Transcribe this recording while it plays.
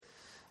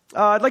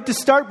I'd like to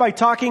start by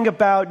talking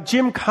about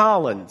Jim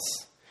Collins.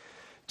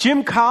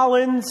 Jim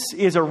Collins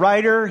is a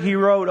writer. He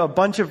wrote a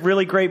bunch of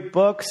really great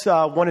books.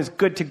 One is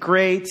Good to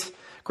Great,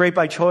 Great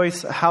by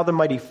Choice, How the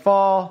Mighty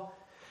Fall.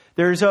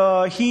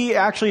 He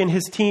actually and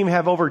his team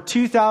have over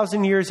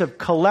 2,000 years of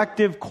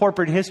collective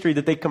corporate history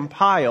that they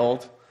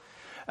compiled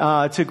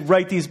to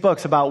write these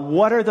books about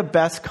what are the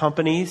best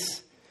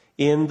companies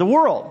in the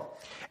world.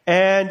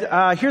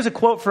 And here's a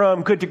quote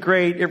from Good to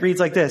Great. It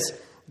reads like this: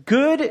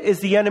 "Good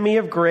is the enemy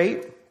of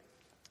great,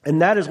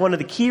 and that is one of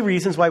the key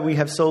reasons why we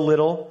have so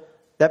little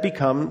that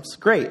becomes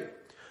great.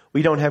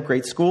 We don't have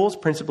great schools,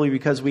 principally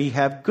because we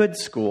have good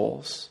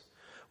schools.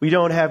 We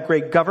don't have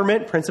great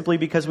government, principally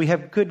because we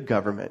have good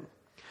government.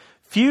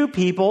 Few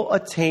people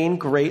attain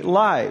great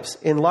lives,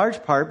 in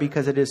large part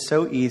because it is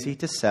so easy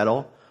to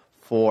settle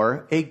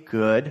for a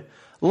good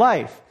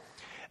life."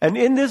 And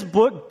in this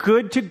book,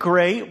 Good to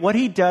Great, what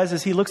he does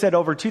is he looks at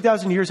over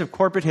 2,000 years of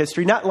corporate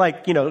history, not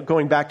like,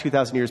 going back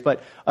 2,000 years,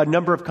 but a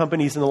number of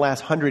companies in the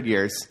last 100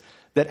 years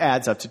that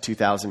adds up to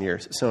 2,000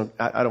 years. So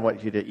I don't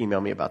want you to email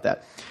me about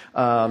that.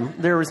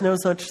 There was no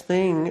such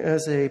thing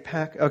as a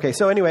pack. Okay,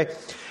 so anyway,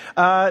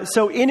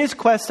 so in his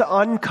quest to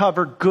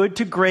uncover good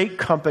to great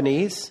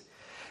companies,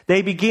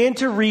 they began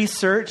to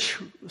research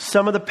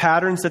some of the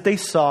patterns that they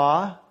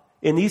saw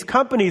in these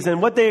companies. And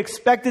what they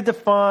expected to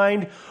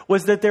find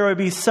was that there would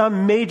be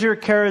some major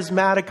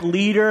charismatic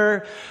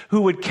leader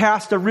who would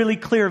cast a really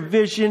clear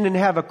vision and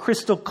have a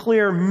crystal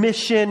clear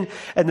mission,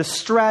 and the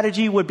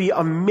strategy would be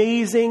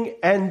amazing.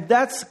 And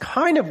that's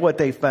kind of what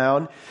they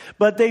found.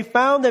 But they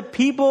found that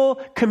people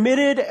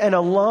committed and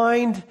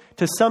aligned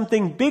to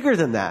something bigger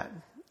than that.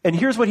 And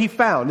here's what he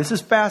found. This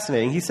is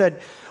fascinating. He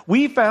said,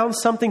 "We found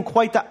something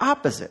quite the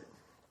opposite.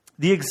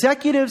 The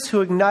executives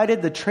who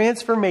ignited the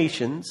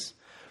transformations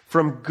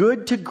from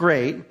good to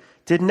great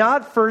did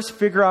not first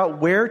figure out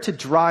where to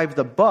drive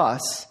the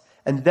bus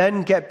and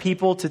then get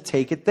people to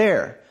take it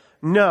there.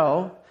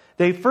 No,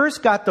 they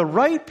first got the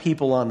right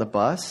people on the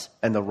bus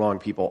and the wrong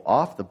people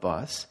off the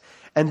bus,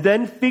 and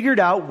then figured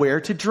out where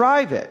to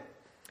drive it.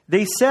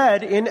 They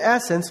said, in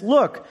essence,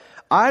 look,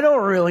 I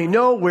don't really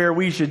know where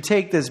we should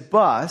take this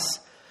bus,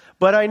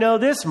 but I know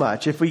this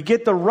much. If we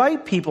get the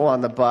right people on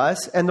the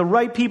bus and the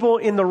right people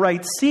in the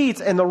right seats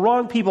and the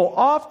wrong people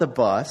off the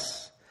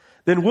bus,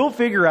 then we'll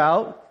figure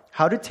out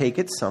how to take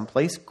it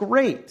someplace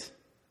great."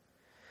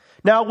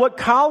 Now, what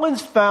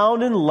Collins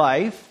found in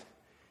life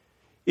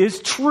is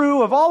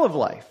true of all of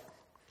life.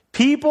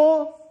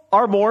 People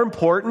are more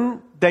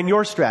important than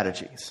your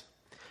strategies.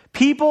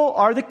 People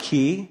are the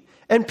key,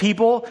 and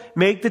people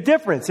make the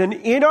difference. And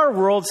in our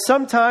world,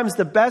 sometimes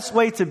the best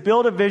way to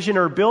build a vision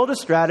or build a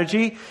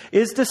strategy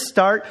is to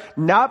start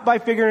not by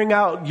figuring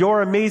out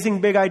your amazing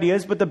big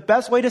ideas, but the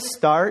best way to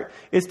start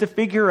is to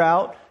figure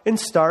out and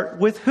start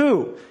with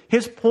who.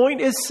 His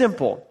point is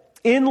simple.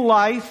 In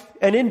life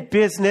and in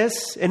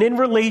business and in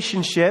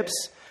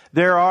relationships,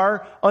 there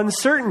are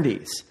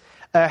uncertainties.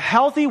 A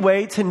healthy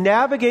way to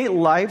navigate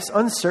life's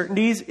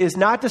uncertainties is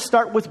not to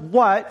start with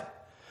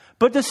what,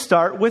 but to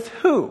start with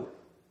who.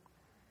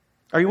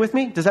 Are you with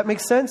me? Does that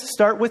make sense?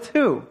 Start with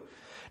who.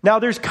 Now,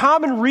 there's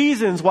common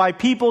reasons why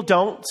people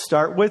don't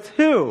start with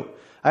who.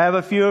 I have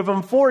a few of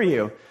them for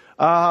you.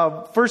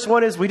 First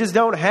one is we just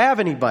don't have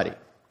anybody.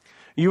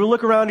 You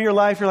look around in your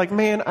life, you're like,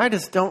 man, I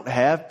just don't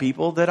have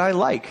people that I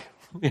like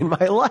in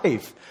my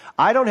life.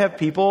 I don't have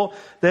people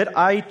that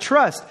I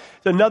trust.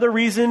 Another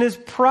reason is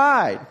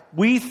pride.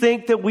 We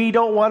think that we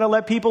don't want to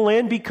let people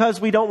in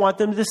because we don't want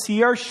them to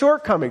see our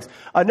shortcomings.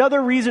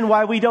 Another reason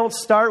why we don't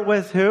start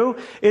with who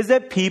is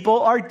that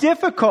people are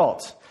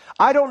difficult.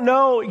 I don't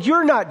know,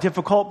 you're not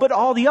difficult, but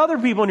all the other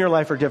people in your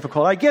life are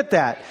difficult. I get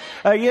that.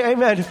 Yeah,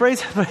 amen.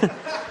 Praise.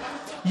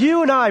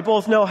 You and I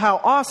both know how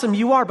awesome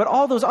you are, but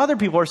all those other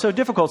people are so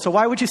difficult. So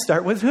why would you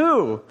start with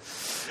who?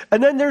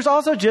 And then there's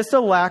also just a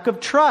lack of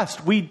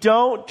trust. We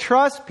don't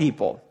trust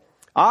people.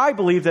 I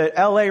believe that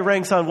LA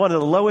ranks on one of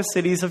the lowest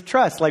cities of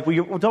trust. Like we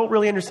don't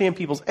really understand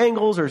people's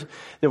angles, or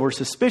that we're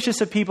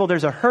suspicious of people.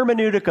 There's a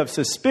hermeneutic of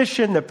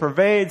suspicion that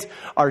pervades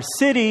our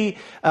city.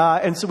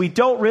 And so we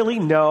don't really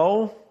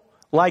know,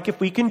 like, if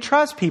we can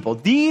trust people.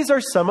 These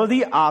are some of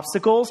the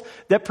obstacles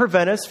that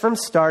prevent us from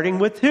starting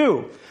with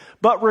who.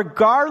 But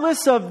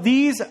regardless of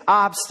these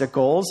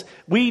obstacles,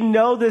 we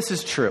know this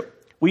is true.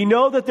 We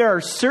know that there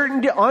are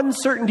certain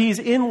uncertainties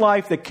in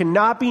life that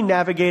cannot be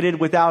navigated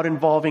without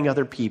involving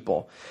other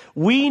people.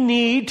 We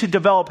need to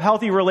develop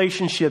healthy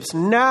relationships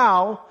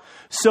now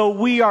so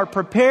we are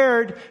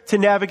prepared to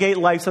navigate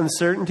life's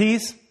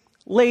uncertainties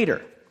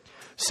later.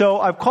 So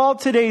I've called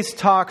today's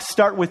talk,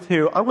 Start With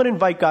Who. I'm going to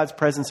invite God's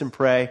presence and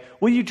pray.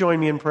 Will you join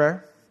me in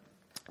prayer?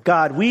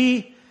 God,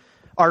 we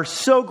are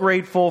so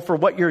grateful for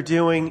what you're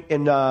doing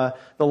in the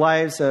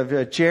lives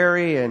of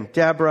Jerry and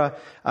Deborah.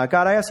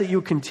 God, I ask that you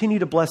would continue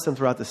to bless them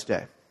throughout this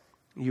day.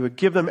 You would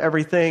give them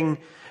everything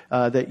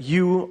that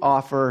you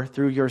offer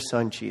through your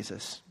Son,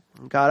 Jesus.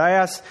 God, I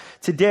ask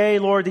today,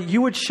 Lord, that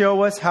you would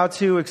show us how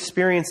to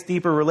experience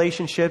deeper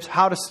relationships,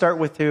 how to start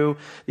with who,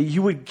 that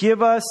you would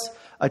give us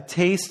a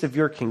taste of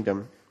your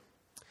kingdom.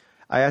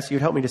 I ask you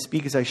to help me to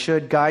speak as I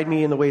should. Guide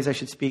me in the ways I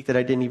should speak that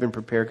I didn't even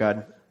prepare,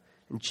 God.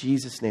 In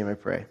Jesus' name I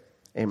pray.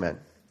 Amen.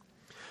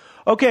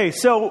 Okay,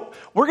 so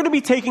we're going to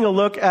be taking a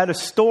look at a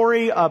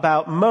story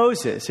about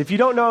Moses. If you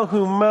don't know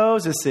who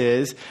Moses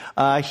is,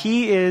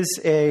 he is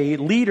a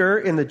leader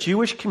in the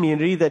Jewish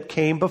community that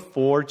came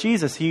before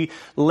Jesus. He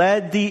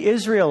led the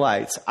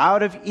Israelites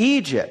out of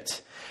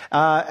Egypt.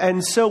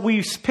 And so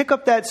we pick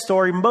up that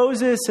story,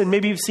 Moses, and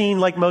maybe you've seen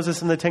like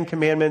Moses in the Ten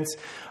Commandments,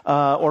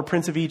 or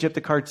Prince of Egypt,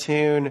 the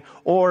cartoon,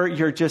 or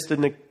you're just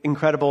an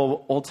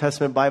incredible Old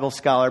Testament Bible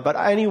scholar. But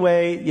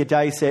anyway, you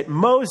dice it.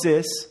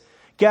 Moses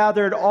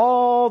gathered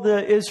all the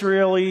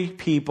Israeli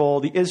people,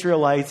 the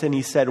Israelites, and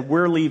he said,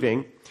 we're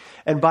leaving.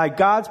 And by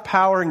God's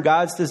power and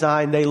God's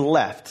design, they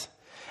left.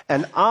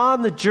 And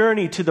on the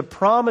journey to the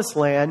promised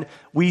land,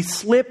 we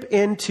slip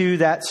into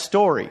that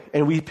story.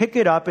 And we pick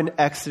it up in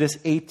Exodus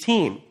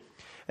 18.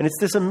 And it's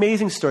this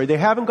amazing story. They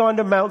haven't gone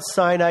to Mount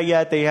Sinai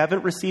yet. They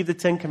haven't received the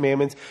Ten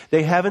Commandments.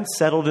 They haven't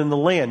settled in the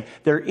land.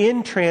 They're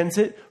in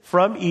transit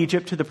from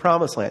Egypt to the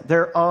promised land.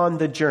 They're on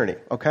the journey,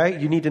 okay?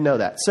 You need to know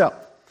that. So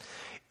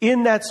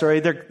in that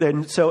story,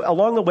 so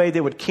along the way,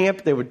 they would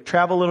camp, they would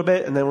travel a little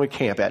bit, and then would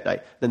camp at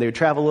night. Then they would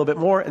travel a little bit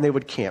more, and they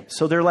would camp.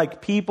 So they're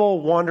like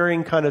people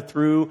wandering kind of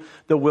through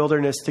the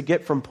wilderness to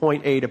get from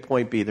point A to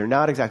point B. They're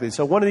not exactly.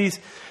 So one of these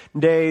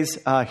days,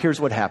 here's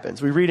what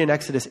happens. We read in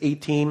Exodus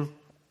 18,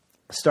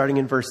 starting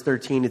in verse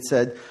 13, it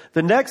said,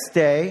 "The next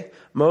day,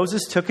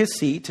 Moses took his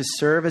seat to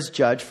serve as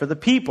judge for the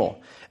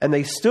people, and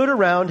they stood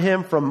around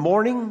him from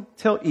morning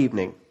till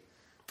evening.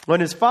 When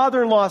his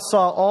father-in-law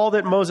saw all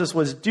that Moses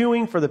was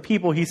doing for the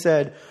people, he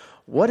said,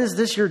 'What is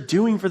this you're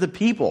doing for the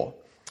people?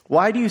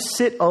 Why do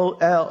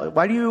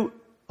you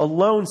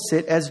alone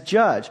sit as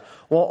judge,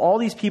 while all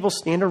these people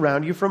stand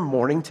around you from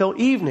morning till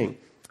evening?'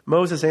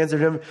 Moses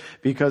answered him,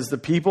 'Because the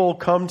people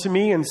come to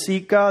me and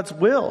seek God's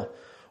will.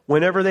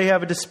 Whenever they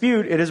have a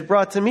dispute, it is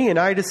brought to me, and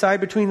I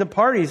decide between the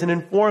parties and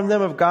inform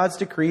them of God's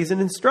decrees and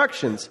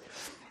instructions.'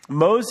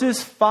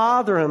 Moses'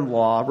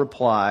 father-in-law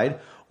replied,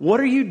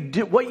 'What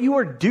you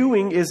are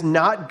doing is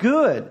not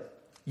good.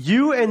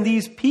 You and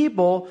these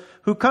people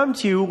who come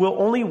to you will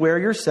only wear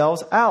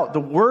yourselves out. The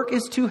work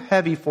is too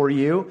heavy for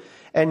you,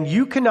 and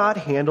you cannot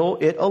handle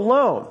it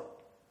alone.'"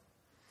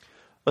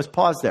 Let's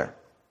pause there.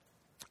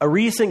 A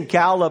recent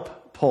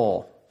Gallup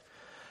poll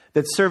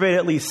that surveyed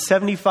at least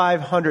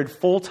 7,500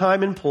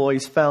 full-time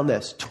employees found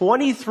this.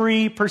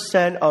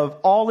 23% of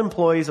all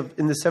employees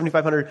in the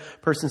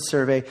 7,500-person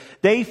survey,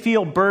 they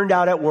feel burned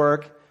out at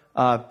work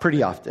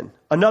pretty often.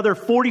 Another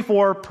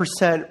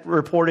 44%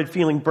 reported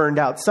feeling burned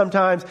out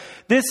sometimes.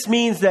 This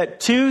means that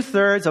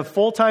 2/3 of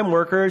full-time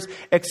workers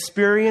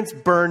experience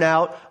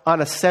burnout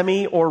on a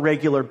semi or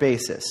regular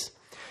basis.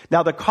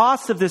 Now, the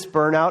cost of this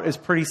burnout is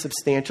pretty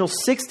substantial.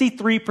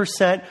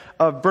 63%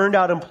 of burned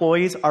out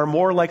employees are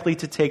more likely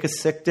to take a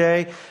sick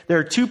day.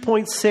 They're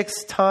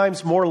 2.6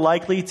 times more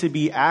likely to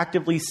be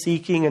actively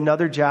seeking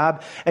another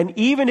job. And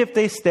even if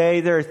they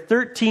stay, they're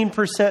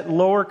 13%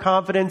 lower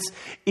confidence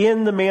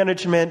in the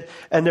management,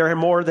 and they're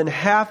more than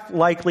half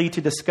likely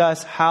to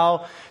discuss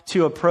how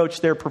to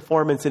approach their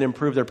performance and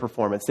improve their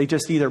performance. They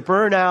just either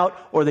burn out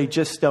or they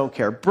just don't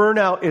care.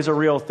 Burnout is a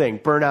real thing.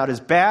 Burnout is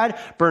bad.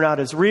 Burnout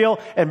is real.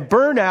 And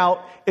burnout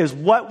is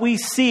what we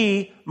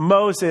see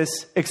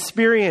Moses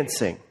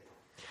experiencing.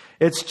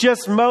 It's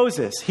just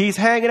Moses. He's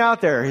hanging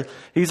out there.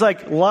 He's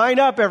like, "Line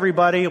up,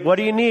 everybody. What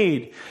do you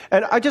need?"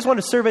 And I just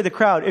want to survey the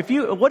crowd.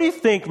 What do you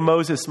think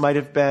Moses might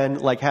have been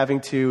like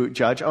having to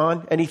judge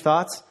on? Any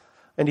thoughts?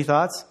 Any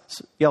thoughts?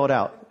 Yell it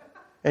out.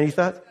 Any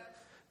thoughts?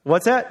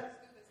 What's that?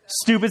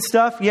 Stupid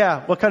stuff?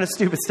 Yeah. What kind of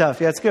stupid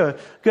stuff? Yeah, it's good.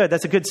 Good.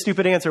 That's a good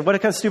stupid answer. What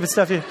kind of stupid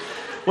stuff?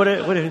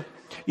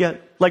 Yeah.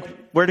 Like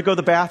where to go to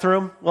the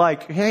bathroom?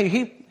 Like, hey,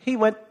 he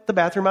went to the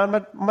bathroom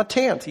on my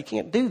tent. He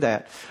can't do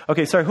that.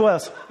 Okay. Sorry. Who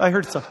else? I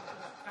heard some.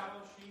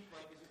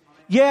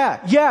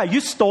 Yeah.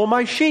 You stole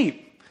my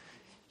sheep.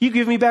 You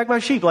give me back my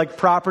sheep. Like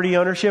property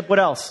ownership. What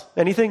else?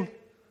 Anything?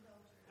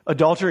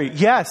 Adultery.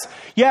 Yes.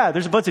 Yeah.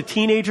 There's a bunch of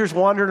teenagers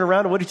wandering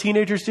around. And what do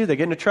teenagers do? They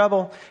get into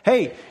trouble.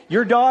 Hey,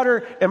 your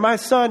daughter and my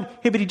son,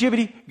 hibbity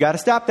jibbity. Got to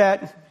stop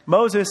that.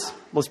 Moses,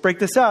 let's break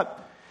this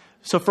up.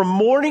 So from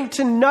morning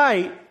to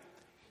night,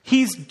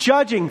 he's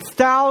judging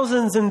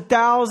thousands and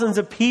thousands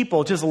of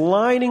people just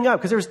lining up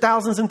because there's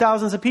thousands and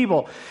thousands of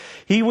people.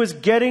 He was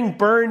getting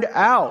burned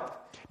out.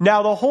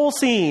 Now, the whole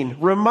scene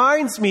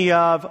reminds me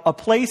of a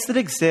place that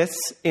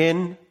exists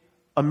in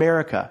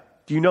America.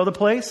 Do you know the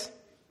place?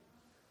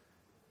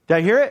 Did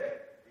I hear it?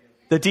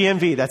 The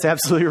DMV. That's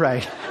absolutely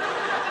right.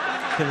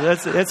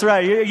 That's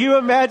right. You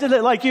imagine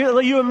that, like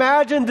you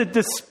imagine the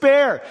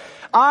despair.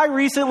 I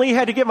recently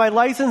had to get my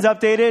license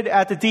updated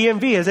at the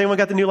DMV. Has anyone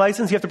got the new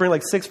license? You have to bring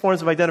like 6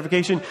 forms of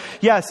identification.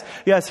 Yes.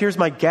 Here's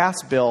my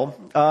gas bill.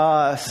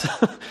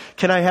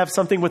 Can I have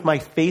something with my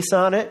face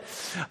on it?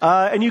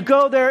 And you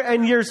go there,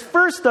 and there's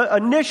first the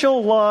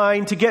initial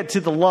line to get to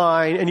the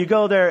line, and you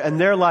go there, and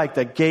they're like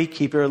the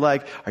gatekeeper,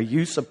 like, "Are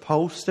you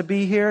supposed to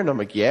be here?" And I'm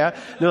like, "Yeah."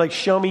 And they're like,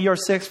 "Show me your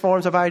 6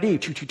 forms of ID."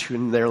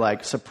 And they're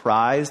like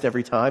surprised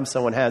every time someone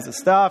someone has the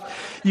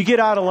stuff. You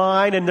get out of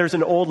line and there's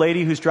an old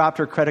lady who's dropped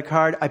her credit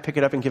card. I pick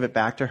it up and give it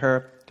back to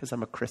her because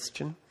I'm a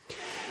Christian.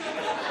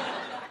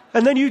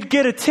 And then you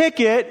get a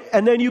ticket,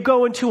 and then you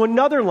go into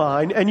another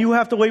line, and you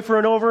have to wait for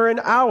over an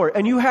hour.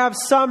 And you have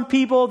some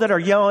people that are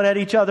yelling at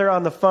each other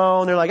on the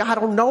phone. They're like, I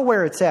don't know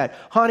where it's at.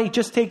 Honey,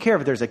 just take care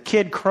of it. There's a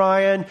kid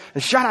crying.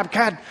 And shut up,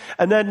 kid.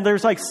 And then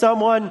there's like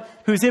someone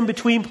who's in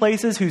between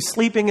places who's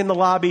sleeping in the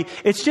lobby.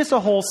 It's just a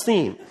whole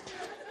scene.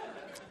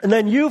 And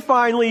then you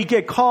finally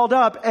get called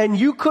up, and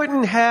you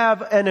couldn't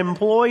have an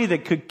employee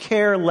that could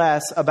care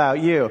less about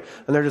you.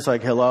 And they're just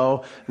like,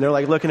 hello. And they're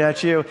like looking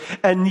at you.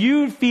 And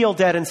you feel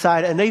dead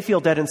inside, and they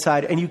feel dead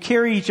inside, and you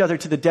carry each other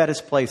to the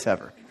deadest place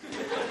ever.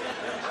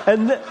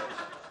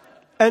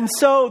 And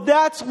so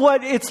that's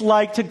what it's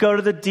like to go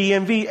to the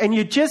DMV. And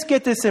you just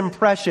get this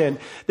impression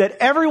that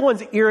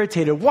everyone's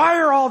irritated. Why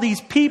are all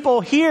these people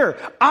here?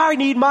 I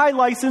need my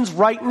license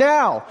right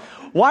now.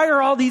 Why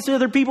are all these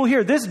other people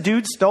here? This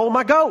dude stole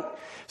my goat.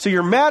 So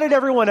you're mad at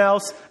everyone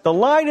else. The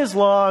line is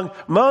long.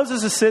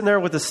 Moses is sitting there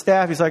with the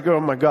staff. He's like,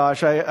 oh my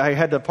gosh, I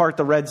had to part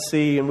the Red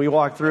Sea and we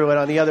walked through it.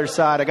 On the other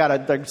side, I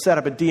got to set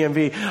up a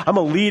DMV. I'm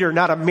a leader,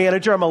 not a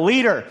manager. I'm a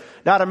leader,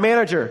 not a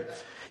manager.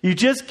 You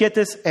just get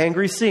this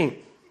angry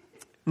scene.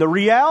 The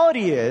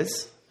reality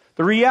is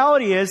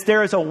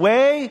there is a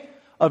way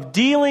of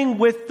dealing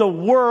with the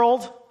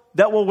world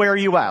that will wear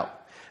you out.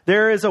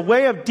 There is a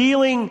way of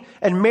dealing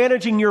and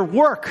managing your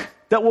work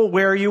that will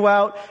wear you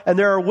out. And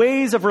there are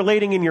ways of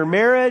relating in your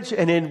marriage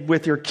and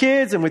with your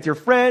kids and with your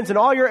friends and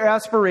all your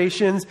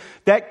aspirations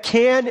that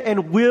can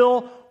and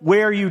will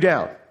wear you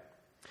down.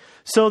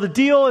 So the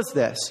deal is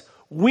this.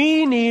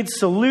 We need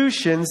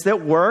solutions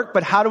that work,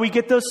 but how do we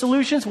get those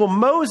solutions? Well,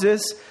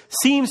 Moses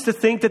seems to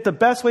think that the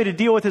best way to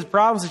deal with his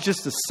problems is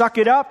just to suck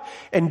it up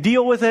and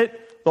deal with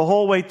it the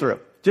whole way through.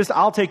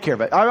 I'll take care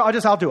of it.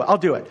 I'll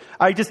do it.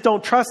 I just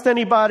don't trust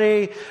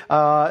anybody.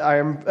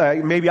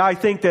 Maybe I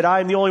think that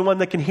I'm the only one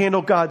that can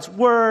handle God's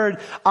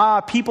word.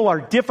 People are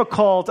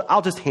difficult.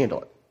 I'll just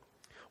handle it.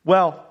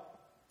 Well,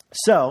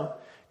 so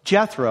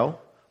Jethro,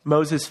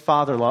 Moses'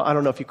 father-in-law, I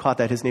don't know if you caught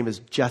that. His name is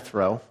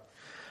Jethro.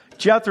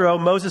 Jethro,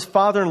 Moses'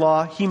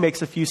 father-in-law, he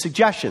makes a few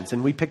suggestions.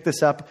 And we pick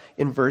this up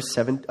in verse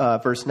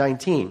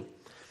 19.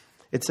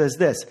 It says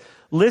this,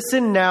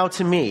 listen now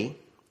to me,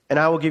 and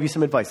I will give you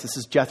some advice. This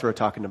is Jethro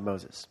talking to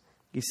Moses.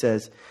 He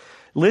says,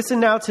 listen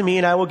now to me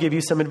and I will give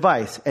you some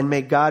advice, and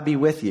may God be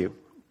with you.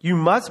 You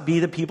must be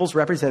the people's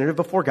representative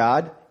before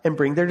God and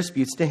bring their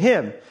disputes to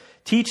him.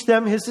 Teach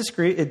them his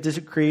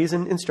decrees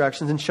and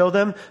instructions and show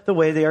them the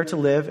way they are to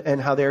live and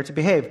how they are to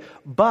behave.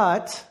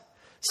 But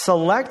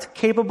select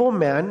capable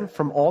men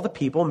from all the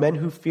people, men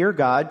who fear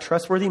God,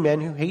 trustworthy men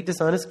who hate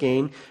dishonest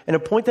gain, and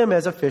appoint them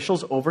as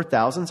officials over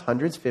thousands,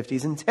 hundreds,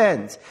 fifties, and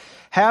tens.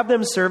 Have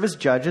them serve as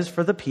judges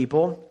for the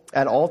people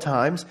at all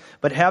times,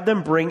 but have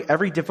them bring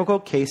every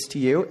difficult case to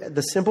you.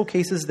 The simple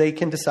cases they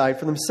can decide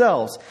for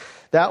themselves.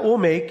 That will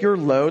make your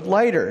load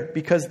lighter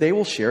because they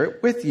will share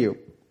it with you.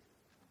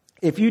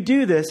 If you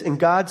do this and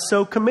God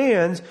so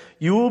commands,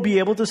 you will be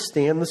able to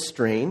stand the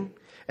strain,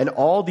 and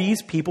all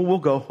these people will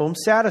go home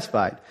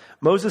satisfied.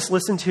 Moses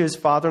listened to his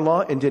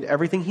father-in-law and did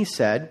everything he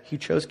said. He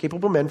chose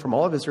capable men from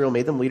all of Israel,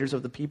 made them leaders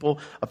of the people,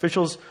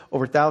 officials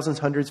over thousands,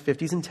 hundreds,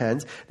 fifties, and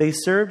tens. They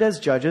served as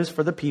judges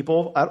for the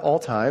people at all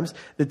times.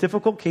 The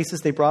difficult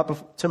cases they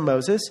brought to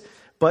Moses,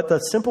 but the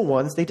simple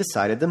ones they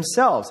decided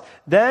themselves.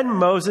 Then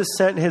Moses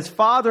sent his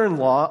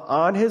father-in-law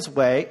on his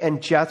way,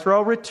 and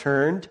Jethro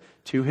returned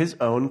to his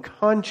own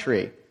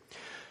country.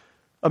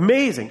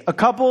 Amazing. A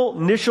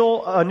couple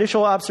initial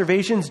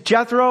observations.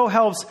 Jethro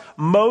helps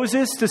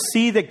Moses to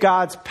see that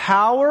God's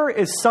power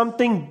is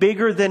something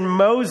bigger than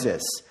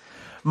Moses.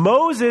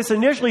 Moses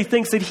initially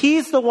thinks that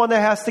he's the one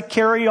that has to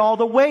carry all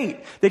the weight,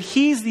 that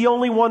he's the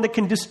only one that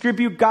can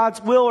distribute God's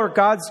will or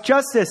God's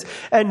justice.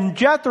 And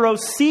Jethro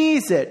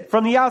sees it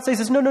from the outside. He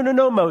says,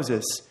 no,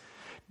 Moses.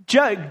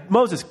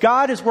 Moses,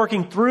 God is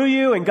working through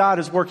you and God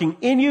is working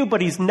in you,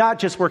 but he's not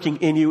just working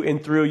in you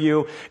and through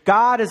you.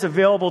 God is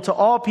available to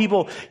all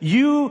people.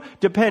 You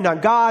depend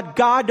on God.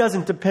 God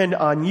doesn't depend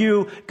on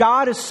you.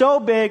 God is so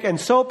big and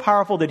so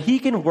powerful that he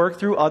can work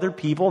through other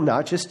people,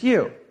 not just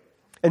you.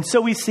 And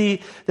so we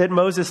see that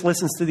Moses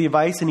listens to the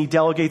advice and he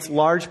delegates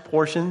large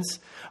portions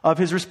of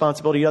his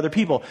responsibility to other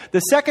people.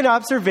 The second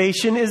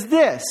observation is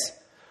this.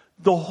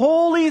 The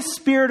Holy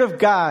Spirit of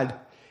God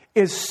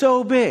is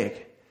so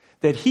big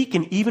that he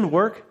can even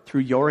work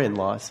through your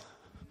in-laws.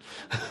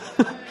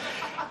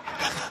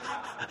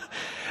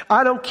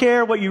 I don't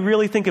care what you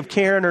really think of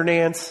Karen or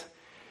Nance.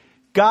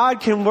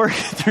 God can work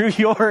through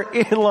your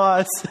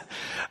in-laws.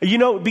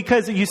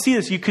 Because you see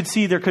this, you could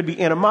see there could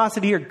be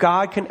animosity here.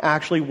 God can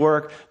actually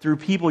work through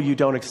people you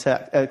don't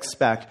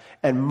expect.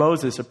 And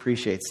Moses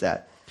appreciates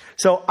that.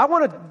 So I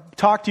want to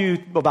talk to you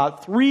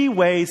about 3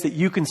 ways that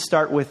you can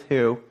start with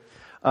who.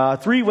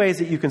 3 ways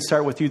that you can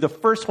start with you. The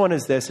first one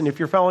is this, and if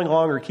you're following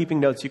along or keeping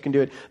notes, you can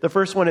do it. The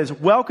first one is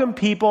welcome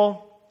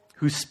people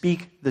who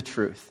speak the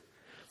truth.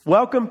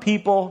 Welcome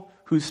people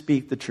who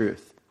speak the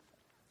truth.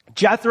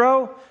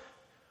 Jethro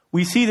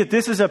We see that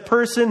this is a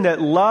person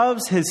that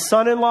loves his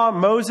son-in-law,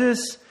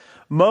 Moses.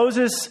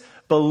 Moses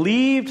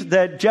believed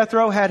that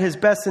Jethro had his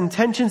best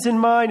intentions in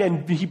mind,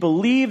 and he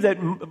believed that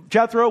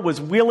Jethro was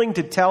willing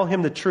to tell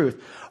him the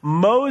truth.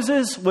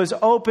 Moses was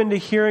open to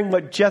hearing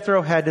what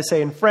Jethro had to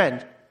say. And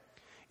friend,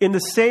 in the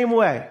same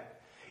way,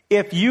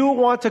 if you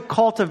want to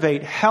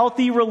cultivate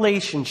healthy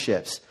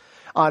relationships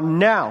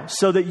now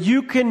so that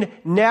you can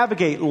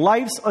navigate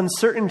life's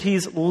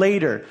uncertainties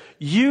later,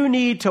 you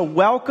need to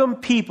welcome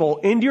people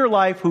into your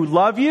life who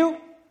love you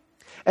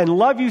and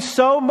love you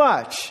so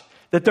much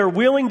that they're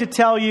willing to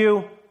tell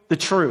you the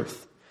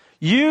truth.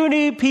 You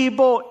need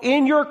people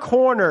in your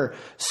corner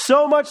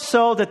so much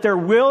so that they're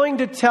willing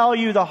to tell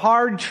you the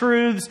hard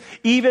truths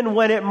even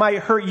when it might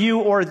hurt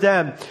you or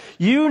them.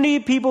 You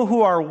need people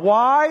who are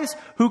wise,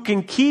 who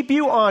can keep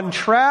you on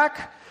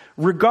track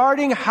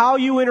regarding how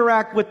you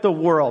interact with the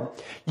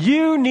world.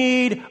 You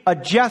need a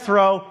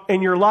Jethro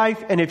in your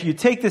life, and if you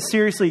take this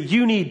seriously,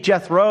 you need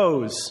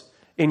Jethros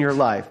in your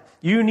life.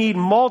 You need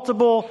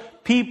multiple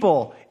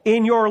people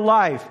in your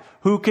life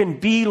who can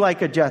be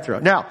like a Jethro.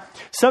 Now,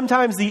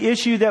 sometimes the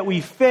issue that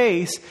we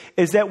face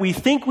is that we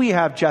think we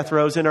have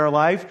Jethros in our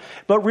life,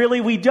 but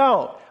really we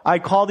don't. I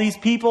call these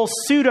people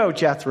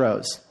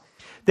pseudo-Jethros.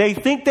 They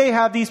think they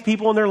have these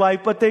people in their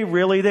life, but they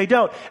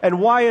don't. And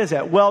why is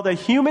that? Well, the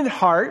human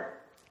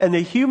heart and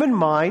the human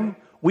mind,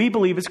 we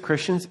believe as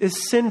Christians,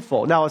 is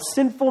sinful. Now, a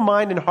sinful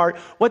mind and heart,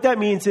 what that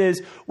means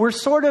is we're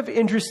sort of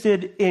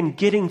interested in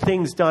getting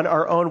things done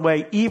our own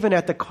way, even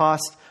at the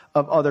cost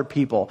of other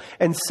people.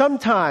 And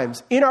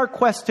sometimes in our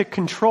quest to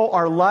control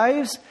our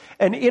lives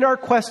and in our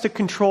quest to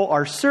control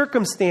our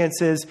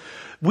circumstances,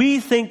 we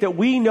think that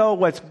we know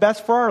what's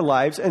best for our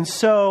lives. And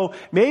so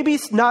maybe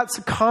not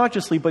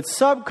consciously, but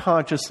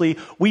subconsciously,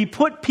 we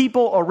put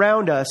people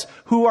around us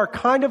who are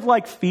kind of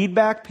like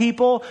feedback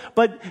people.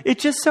 But it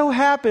just so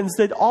happens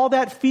that all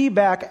that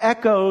feedback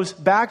echoes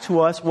back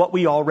to us what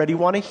we already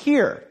want to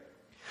hear.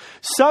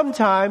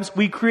 Sometimes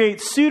we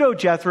create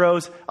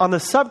pseudo-Jethros on the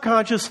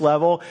subconscious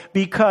level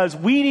because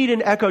we need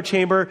an echo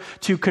chamber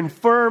to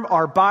confirm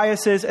our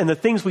biases and the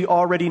things we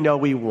already know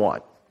we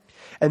want.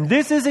 And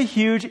this is a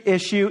huge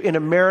issue in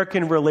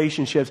American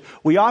relationships.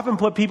 We often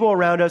put people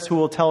around us who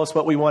will tell us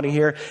what we want to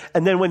hear.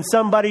 And then when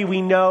somebody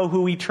we know,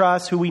 who we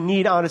trust, who we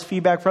need honest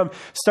feedback from,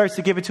 starts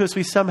to give it to us,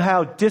 we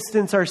somehow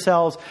distance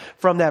ourselves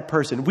from that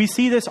person. We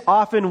see this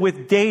often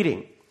with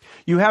dating.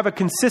 You have a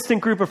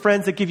consistent group of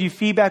friends that give you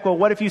feedback. Well,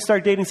 what if you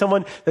start dating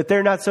someone that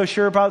they're not so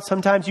sure about?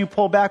 Sometimes you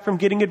pull back from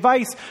getting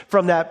advice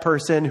from that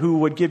person who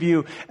would give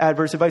you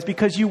adverse advice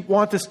because you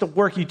want this to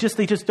work. They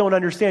just don't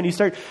understand. You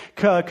start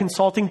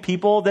consulting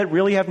people that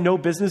really have no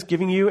business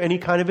giving you any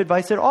kind of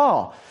advice at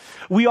all.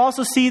 We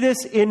also see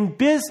this in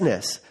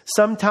business.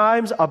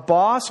 Sometimes a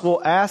boss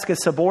will ask a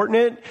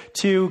subordinate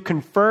to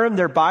confirm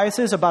their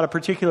biases about a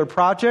particular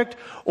project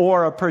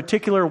or a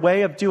particular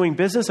way of doing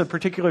business, a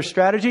particular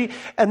strategy.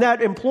 And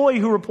that employee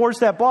who reports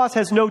to that boss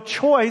has no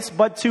choice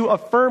but to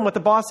affirm what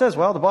the boss says.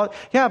 Well, the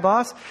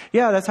boss,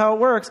 that's how it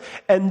works.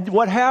 And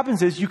what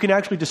happens is you can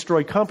actually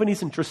destroy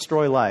companies and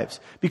destroy lives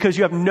because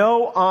you have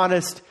no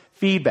honest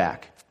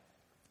feedback.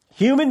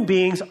 Human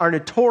beings are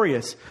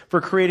notorious for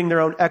creating their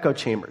own echo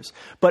chambers.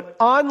 But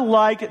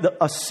unlike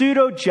a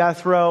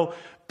pseudo-Jethro,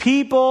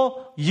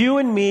 people, you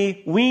and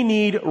me, we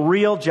need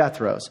real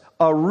Jethros.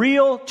 A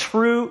real,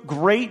 true,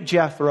 great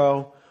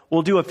Jethro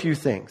will do a few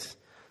things.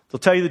 They'll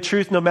tell you the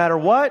truth no matter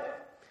what.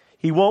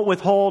 He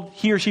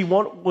or she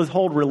won't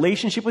withhold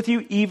relationship with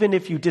you, even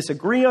if you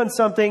disagree on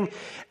something.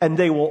 And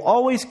they will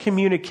always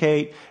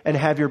communicate and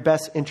have your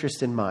best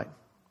interest in mind.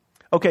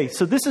 Okay,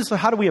 so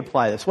how do we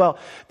apply this? Well,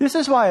 this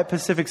is why at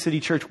Pacific City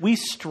Church, we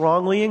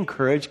strongly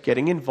encourage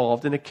getting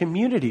involved in a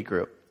community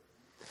group.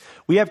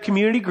 We have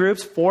community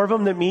groups, 4 of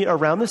them that meet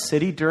around the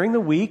city during the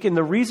week. And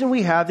the reason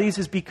we have these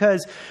is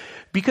because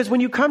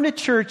when you come to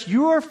church,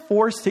 you are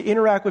forced to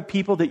interact with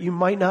people that you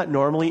might not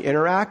normally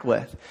interact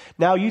with.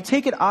 Now, you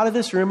take it out of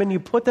this room and you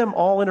put them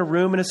all in a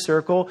room in a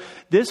circle.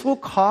 This will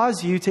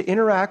cause you to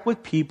interact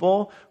with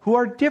people who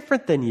are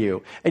different than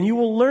you. And you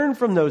will learn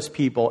from those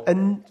people.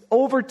 And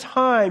over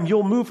time,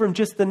 you'll move from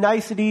just the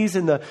niceties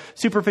and the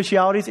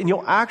superficialities, and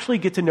you'll actually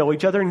get to know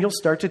each other, and you'll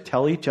start to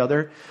tell each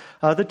other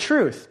the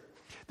truth.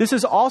 This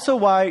is also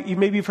why,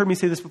 maybe you've heard me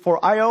say this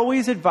before, I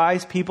always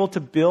advise people to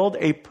build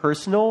a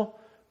personal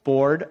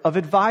board of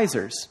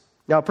advisors.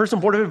 Now, a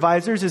personal board of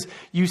advisors is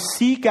you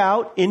seek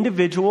out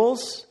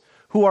individuals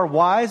who are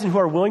wise and who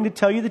are willing to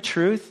tell you the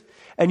truth,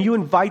 and you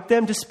invite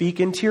them to speak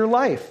into your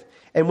life.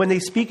 And when they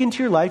speak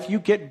into your life, you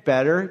get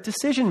better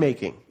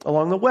decision-making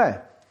along the way.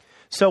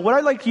 So what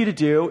I'd like you to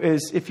do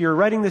is, if you're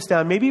writing this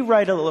down, maybe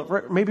write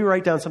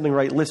down something,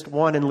 write list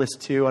 1 and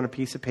list 2 on a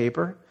piece of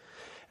paper.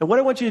 And what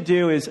I want you to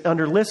do is,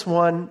 under list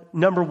 1,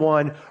 number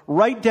 1,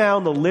 write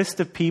down the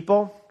list of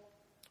people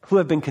who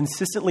have been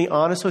consistently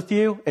honest with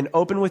you and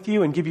open with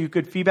you and give you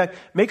good feedback.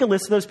 Make a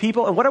list of those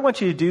people. And what I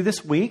want you to do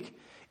this week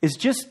is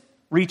just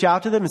reach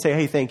out to them and say,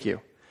 hey, thank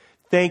you.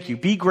 Thank you.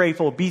 Be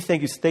grateful.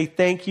 Thank you. Say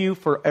thank you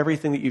for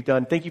everything that you've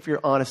done. Thank you for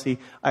your honesty.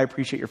 I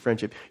appreciate your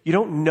friendship. You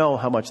don't know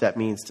how much that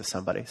means to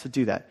somebody. So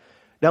do that.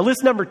 Now,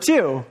 list number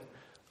 2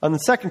 on the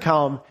second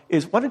column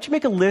is, why don't you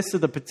make a list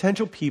of the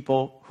potential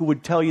people who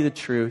would tell you the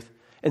truth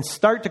and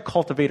start to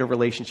cultivate a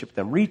relationship with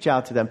them. Reach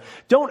out to them.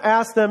 Don't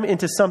ask them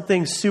into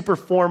something super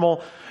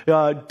formal.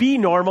 Be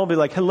normal. Be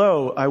like,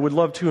 hello, I would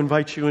love to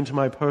invite you into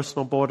my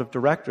personal board of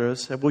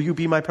directors. Will you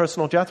be my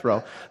personal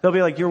Jethro? They'll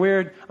be like, you're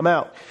weird. I'm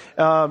out.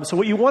 So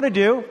what you want to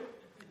do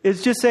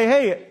is just say,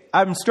 hey,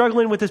 I'm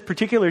struggling with this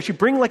particular issue.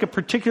 Bring like a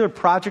particular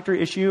project or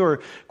issue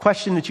or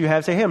question that you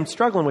have. Say, hey, I'm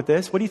struggling with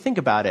this. What do you think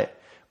about it?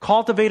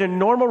 Cultivate a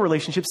normal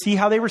relationship, see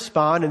how they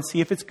respond, and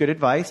see if it's good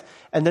advice.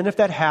 And then if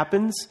that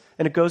happens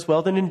and it goes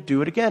well, then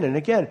do it again and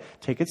again.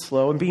 Take it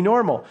slow and be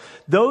normal.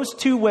 Those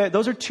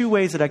are 2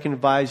 ways that I can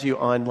advise you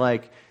on,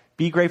 like,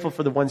 be grateful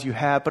for the ones you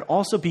have, but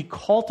also be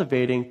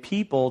cultivating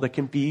people that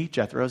can be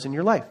Jethros in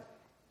your life.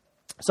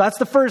 So that's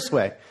the first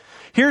way.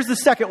 Here's the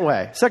second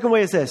way. Second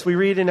way is this. We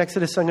read in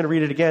Exodus, I'm going to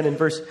read it again in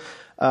verse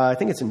I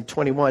think it's in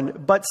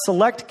 21. But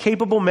select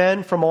capable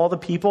men from all the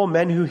people,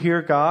 men who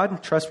hear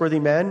God, trustworthy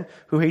men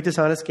who hate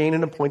dishonest gain,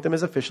 and appoint them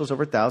as officials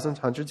over thousands,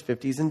 hundreds,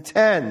 fifties, and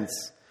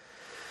tens.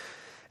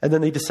 And then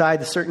they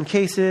decide the certain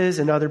cases,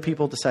 and other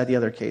people decide the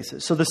other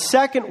cases. So the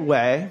second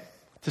way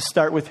to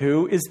start with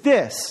who is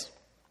this.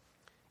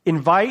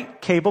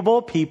 Invite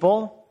capable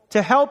people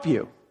to help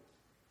you.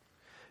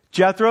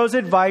 Jethro's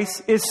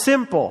advice is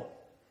simple.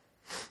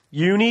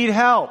 You need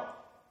help.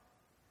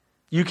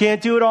 You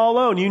can't do it all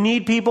alone. You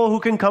need people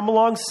who can come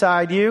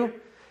alongside you.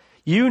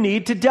 You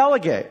need to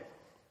delegate.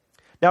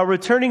 Now,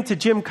 returning to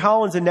Jim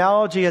Collins'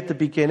 analogy at the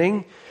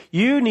beginning,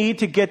 you need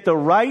to get the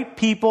right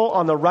people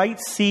on the right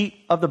seat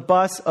of the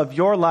bus of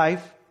your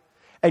life,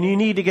 and you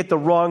need to get the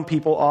wrong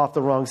people off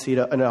the wrong seat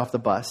and off the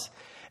bus.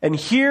 And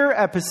here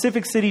at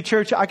Pacific City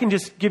Church, I can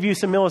just give you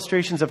some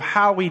illustrations of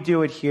how we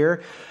do it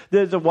here.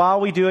 Why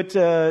we do it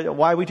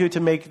to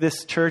make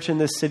this church and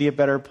this city a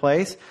better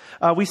place.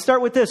 We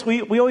start with this.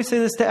 We always say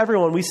this to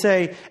everyone. We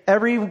say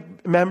every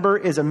member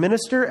is a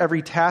minister,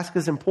 every task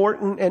is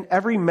important, and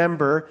every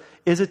member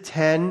is a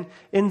 10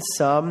 in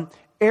some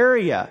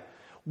area.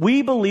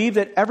 We believe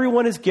that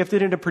everyone is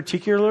gifted in a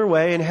particular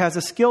way and has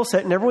a skill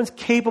set, and everyone's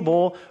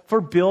capable for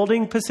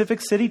building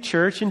Pacific City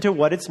Church into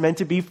what it's meant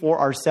to be for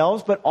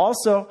ourselves, but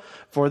also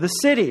for the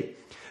city.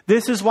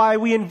 This is why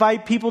we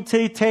invite people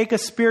to take a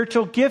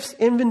spiritual gifts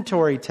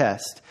inventory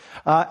test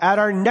at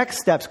our Next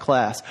Steps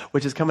class,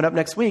 which is coming up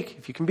next week,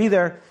 if you can be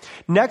there.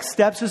 Next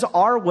Steps is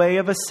our way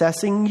of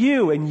assessing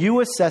you and you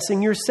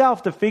assessing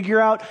yourself to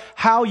figure out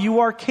how you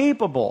are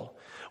capable.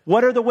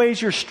 What are the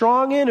ways you're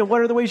strong in and what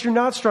are the ways you're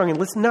not strong in?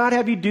 Let's not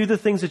have you do the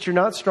things that you're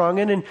not strong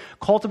in and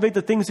cultivate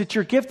the things that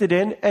you're gifted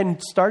in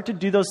and start to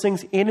do those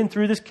things in and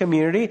through this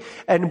community.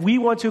 And we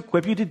want to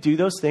equip you to do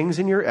those things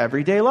in your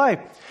everyday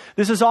life.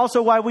 This is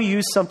also why we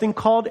use something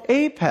called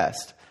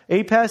APEST.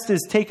 APEST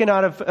is taken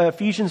out of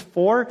Ephesians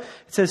 4. It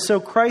says, so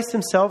Christ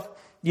himself,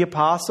 the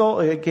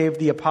apostle, gave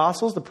the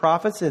apostles, the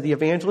prophets, the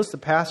evangelists, the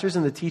pastors,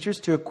 and the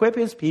teachers to equip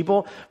his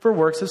people for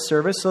works of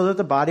service so that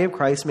the body of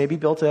Christ may be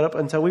built up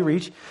until we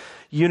reach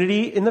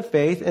unity in the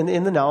faith and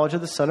in the knowledge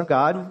of the Son of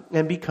God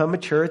and become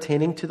mature,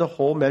 attaining to the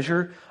whole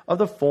measure of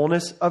the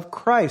fullness of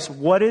Christ.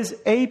 What is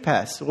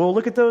APEST? Well,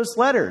 look at those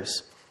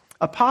letters.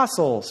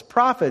 Apostles,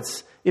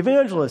 prophets,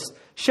 evangelists,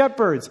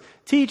 shepherds,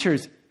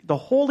 teachers. The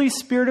Holy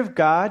Spirit of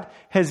God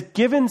has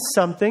given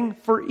something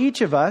for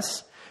each of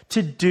us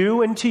to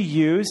do and to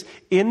use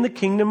in the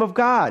kingdom of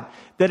God.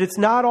 That it's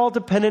not all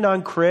dependent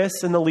on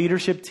Chris and the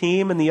leadership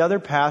team and the other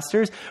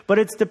pastors, but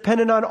it's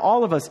dependent on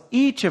all of us.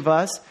 Each of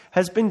us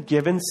has been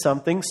given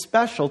something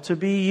special to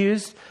be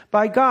used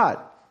by God.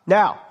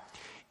 Now,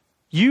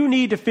 you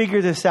need to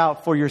figure this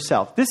out for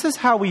yourself. This is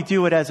how we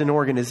do it as an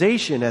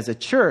organization, as a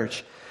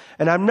church.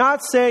 And I'm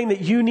not saying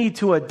that you need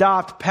to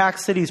adopt Pac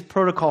City's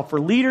protocol for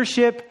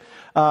leadership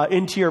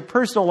into your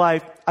personal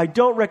life. I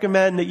don't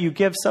recommend that you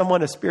give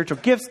someone a spiritual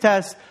gifts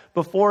test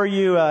before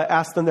you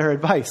ask them their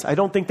advice. I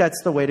don't think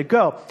that's the way to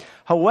go.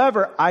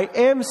 However, I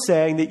am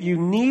saying that you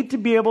need to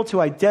be able to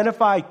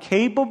identify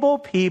capable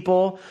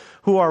people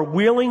who are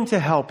willing to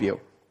help you.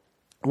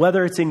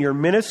 Whether it's in your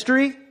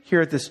ministry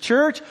here at this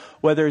church,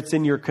 whether it's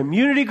in your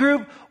community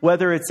group,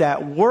 whether it's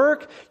at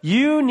work,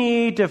 you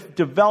need to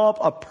develop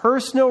a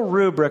personal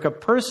rubric, a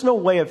personal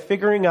way of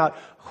figuring out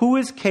who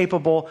is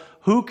capable,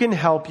 who can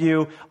help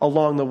you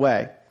along the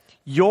way.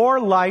 Your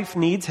life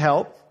needs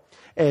help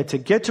to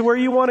get to where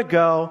you want to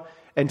go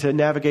and to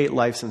navigate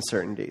life's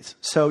uncertainties.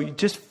 So you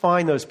just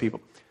find those people.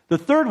 The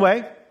third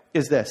way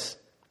is this.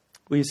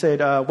 We said,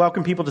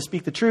 welcome people to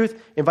speak the truth,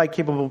 invite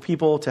capable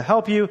people to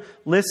help you,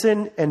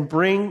 listen, and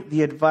bring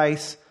the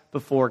advice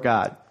before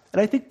God.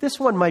 And I think this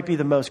one might be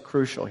the most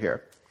crucial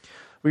here.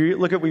 We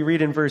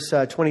read in verse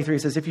 23,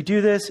 it says, if you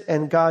do this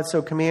and God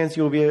so commands,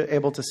 you will be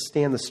able to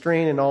stand the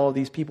strain and all of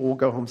these people will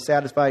go home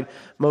satisfied.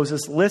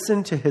 Moses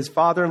listened to his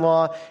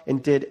father-in-law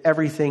and did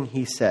everything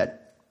he said.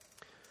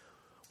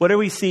 What do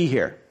we see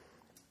here?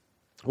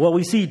 Well,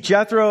 we see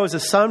Jethro's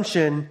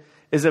assumption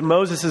is that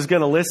Moses is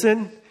going to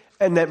listen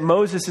and that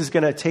Moses is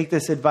going to take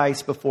this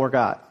advice before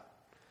God.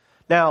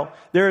 Now,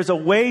 there is a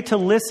way to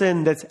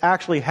listen that's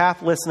actually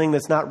half listening,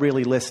 that's not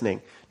really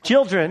listening.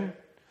 Children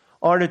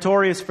are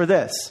notorious for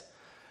this.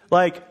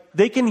 Like,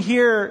 they can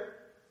hear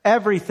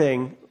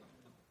everything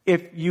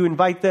if you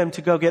invite them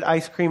to go get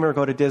ice cream or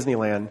go to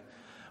Disneyland.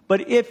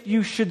 But if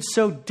you should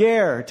so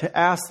dare to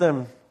ask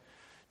them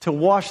to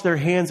wash their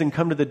hands and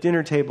come to the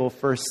dinner table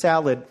for a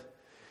salad,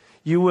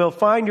 you will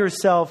find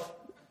yourself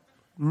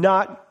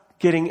not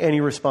getting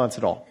any response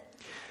at all.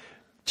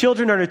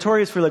 Children are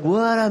notorious for like,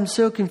 what? I'm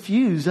so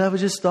confused. I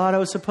just thought I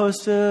was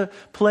supposed to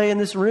play in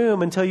this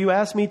room until you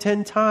asked me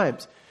 10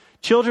 times.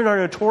 Children are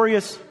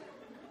notorious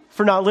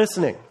for not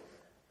listening.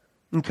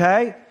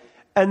 Okay?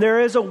 And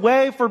there is a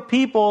way for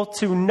people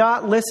to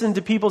not listen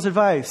to people's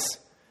advice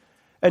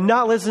and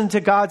not listen to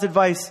God's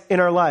advice in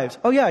our lives.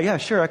 Oh, yeah,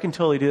 sure, I can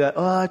totally do that.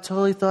 Oh, I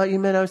totally thought you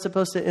meant I was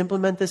supposed to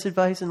implement this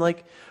advice in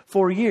like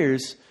 4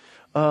 years.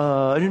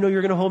 I didn't know you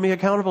were going to hold me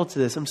accountable to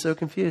this. I'm so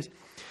confused.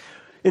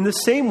 In the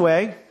same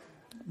way,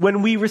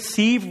 when we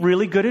receive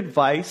really good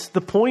advice,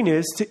 the point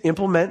is to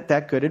implement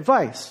that good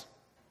advice.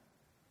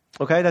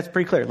 Okay, that's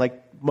pretty clear.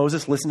 Like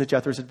Moses listened to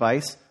Jethro's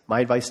advice.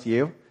 My advice to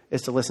you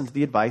is to listen to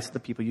the advice of the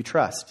people you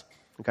trust.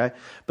 Okay,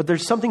 but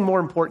there's something more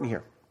important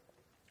here.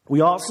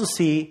 We also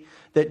see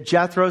that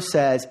Jethro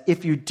says,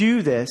 if you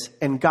do this,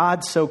 and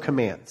God so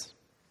commands.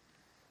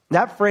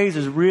 That phrase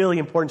is really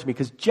important to me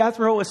because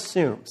Jethro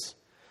assumes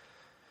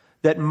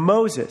that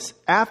Moses,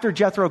 after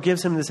Jethro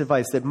gives him this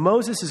advice, that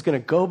Moses is going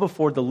to go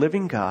before the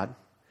living God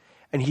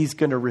and he's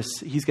going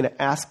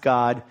to ask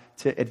God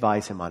to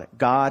advise him on it.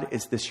 God,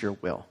 is this your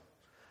will?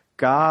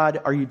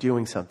 God, are you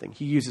doing something?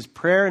 He uses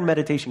prayer and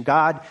meditation.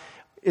 God,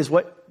 is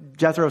what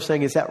Jethro is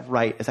saying, is that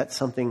right? Is that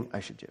something I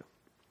should do?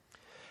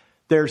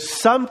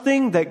 There's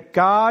something that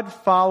God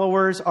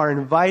followers are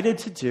invited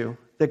to do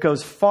that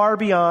goes far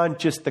beyond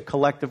just the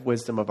collective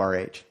wisdom of our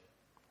age.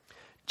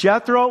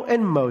 Jethro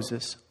and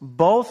Moses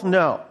both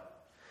know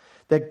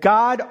that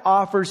God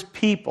offers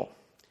people,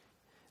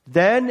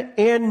 then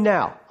and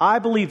now, I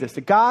believe this,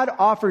 that God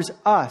offers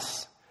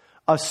us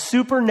a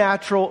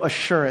supernatural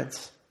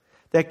assurance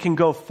that can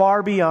go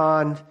far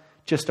beyond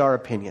just our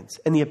opinions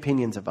and the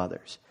opinions of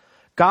others.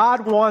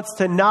 God wants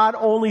to not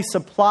only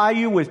supply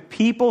you with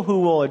people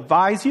who will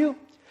advise you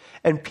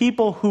and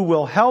people who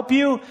will help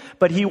you,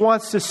 but he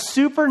wants to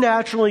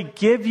supernaturally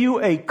give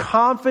you a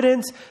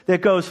confidence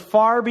that goes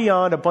far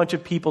beyond a bunch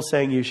of people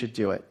saying you should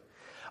do it.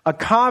 A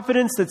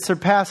confidence that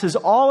surpasses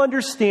all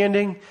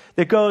understanding,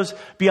 that goes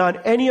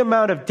beyond any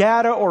amount of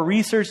data or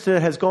research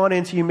that has gone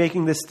into you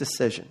making this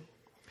decision.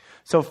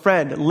 So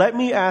friend, let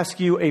me ask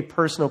you a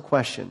personal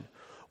question.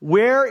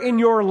 Where in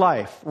your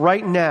life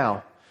right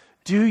now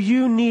do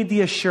you need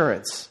the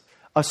assurance,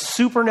 a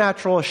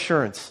supernatural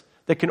assurance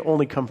that can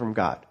only come from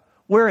God?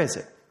 Where is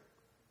it?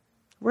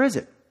 Where is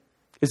it?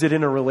 Is it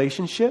in a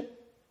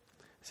relationship?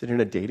 Is it in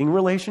a dating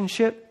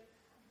relationship?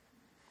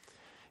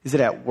 Is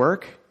it at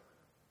work?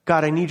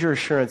 God, I need your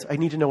assurance. I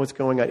need to know what's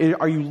going on.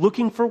 Are you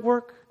looking for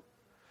work?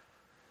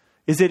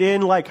 Is it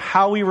in like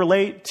how we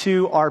relate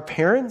to our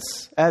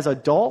parents as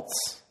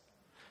adults?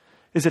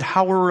 Is it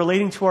how we're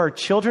relating to our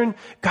children?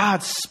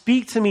 God,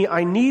 speak to me.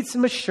 I need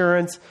some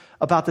assurance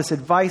about this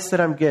advice that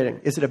I'm getting.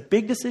 Is it a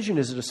big decision?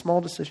 Is it a small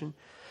decision?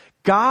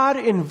 God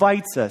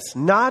invites us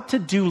not to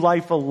do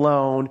life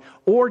alone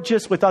or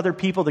just with other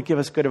people that give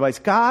us good advice.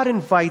 God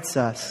invites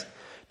us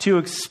to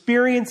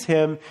experience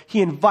him.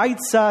 He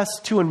invites us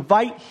to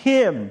invite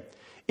him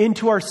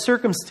into our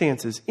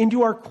circumstances,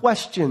 into our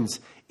questions,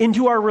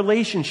 into our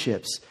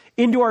relationships,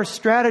 into our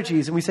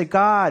strategies. And we say,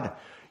 God,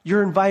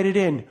 you're invited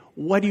in.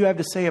 What do you have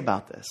to say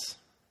about this?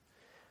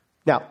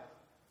 Now,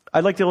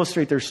 I'd like to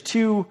illustrate there's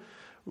two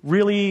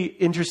really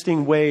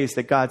interesting ways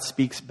that God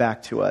speaks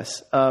back to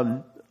us.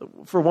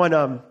 For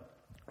one,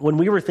 when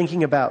we were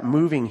thinking about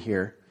moving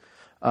here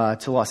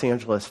to Los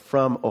Angeles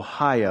from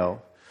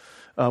Ohio,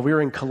 we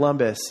were in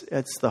Columbus.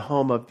 It's the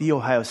home of The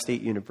Ohio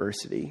State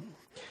University.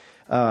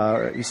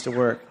 Where I used to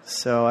work.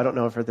 So I don't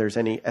know if there's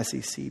any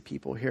SEC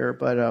people here,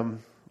 but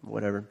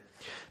whatever.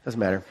 Doesn't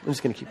matter. I'm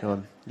just going to keep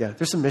going. Yeah,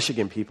 there's some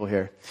Michigan people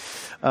here.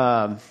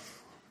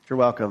 You're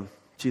welcome.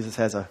 Jesus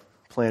has a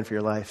plan for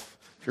your life.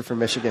 If you're from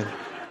Michigan,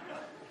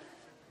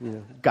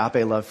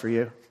 agape love for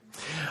you.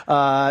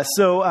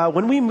 So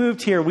when we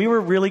moved here, we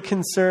were really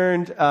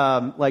concerned,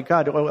 God,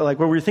 when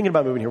we were thinking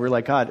about moving here, we were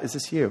like, God, is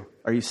this you?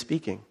 Are you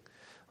speaking?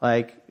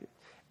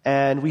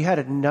 And we had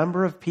a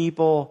number of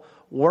people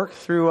work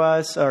through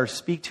us or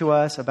speak to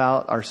us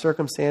about our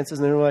circumstances.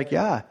 And they were like,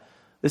 yeah,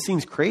 this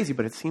seems crazy,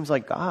 but it seems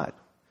like God.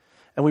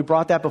 And we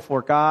brought that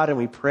before God and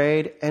we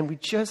prayed and we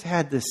just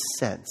had this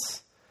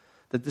sense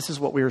that this is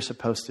what we were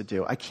supposed to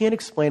do. I can't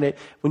explain it.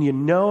 When you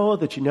know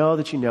that you know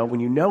that you know, when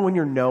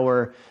you're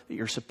knower that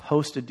you're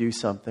supposed to do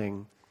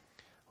something,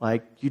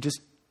 you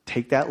just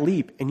take that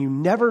leap and you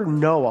never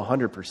know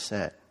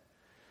 100%.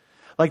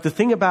 The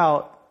thing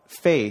about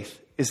faith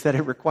is that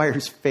it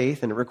requires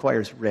faith and it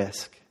requires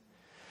risk.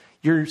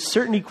 Your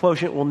certainty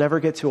quotient will never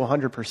get to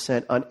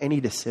 100% on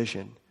any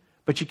decision,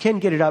 but you can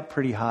get it up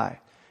pretty high.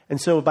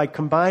 And so by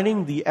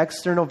combining the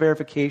external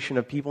verification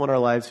of people in our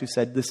lives who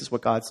said, this is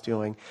what God's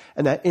doing,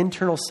 and that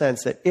internal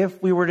sense that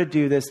if we were to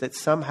do this, that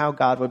somehow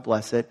God would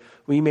bless it,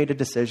 we made a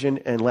decision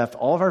and left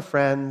all of our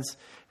friends,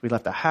 we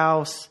left the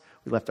house,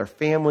 we left our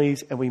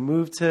families, and we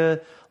moved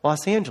to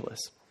Los Angeles.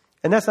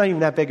 And that's not even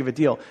that big of a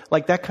deal.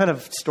 Like, that kind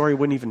of story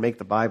wouldn't even make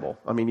the Bible.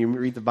 I mean, you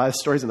read the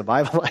stories in the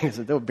Bible, like,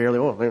 they were barely,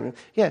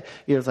 it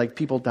was like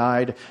people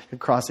died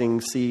crossing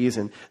seas,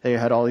 and they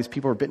had all these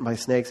people were bitten by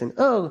snakes, and,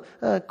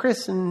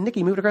 Chris and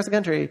Nikki moved across the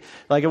country.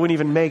 Like, it wouldn't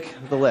even make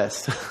the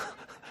list.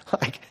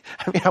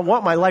 I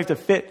want my life to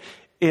fit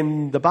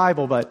in the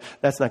Bible, but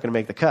that's not going to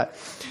make the cut.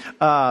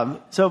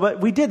 But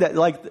we did that,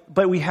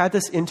 but we had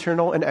this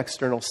internal and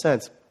external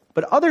sense.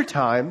 But other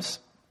times,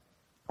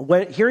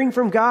 when hearing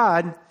from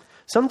God,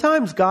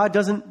 sometimes God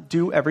doesn't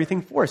do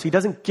everything for us. He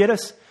doesn't get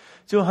us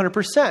to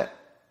 100%.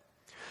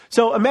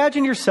 So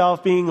imagine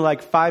yourself being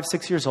like 5,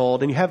 6 years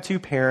old, and you have 2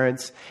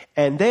 parents,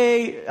 and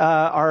they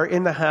are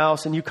in the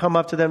house, and you come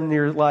up to them, and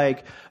you're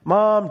like,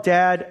 Mom,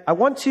 Dad, I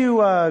want to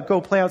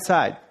go play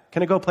outside.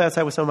 Can I go play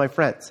outside with some of my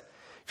friends?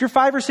 If you're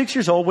 5 or 6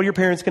 years old, what are your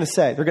parents going to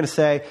say? They're going to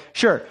say,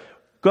 sure,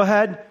 go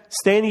ahead,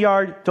 stay in the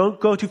yard, don't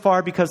go too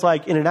far, because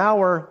like in an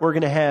hour, we're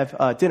going to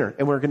have dinner,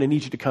 and we're going to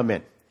need you to come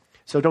in.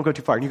 So don't go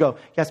too far. And you go,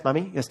 yes,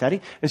 Mommy, yes,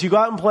 Daddy. And so you go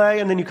out and play,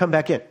 and then you come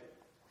back in.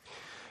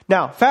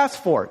 Now,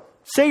 fast forward.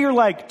 Say you're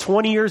like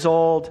 20 years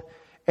old,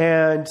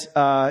 and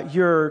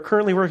you're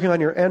currently working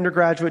on your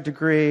undergraduate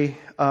degree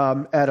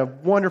at a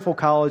wonderful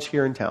college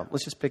here in town.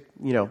 Let's just pick,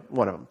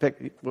 one of them.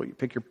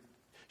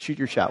 Shoot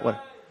your shot.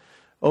 What?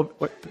 Oh,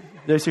 what?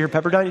 Did I see here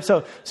Pepperdine?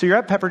 So you're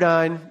at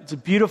Pepperdine. It's a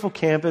beautiful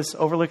campus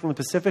overlooking the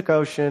Pacific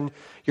Ocean.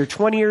 You're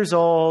 20 years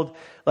old.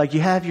 Like,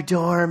 you have your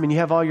dorm and you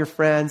have all your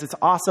friends. It's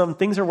awesome.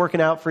 Things are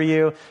working out for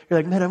you. You're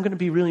like, man, I'm going to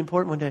be really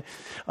important one day.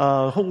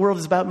 The whole world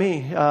is about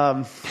me.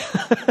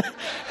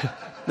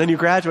 Then you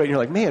graduate and you're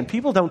like, man,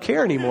 people don't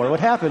care anymore. What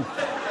happened?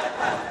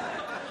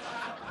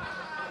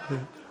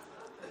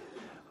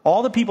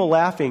 All the people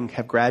laughing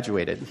have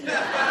graduated.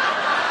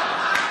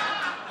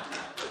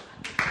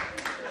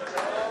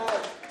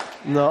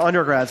 And the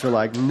undergrads are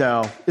like,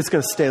 no, it's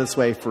going to stay this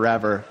way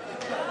forever.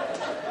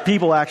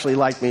 People actually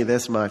like me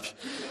this much.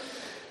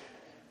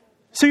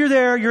 So you're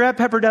there, you're at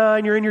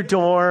Pepperdine, you're in your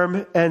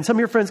dorm, and some of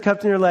your friends come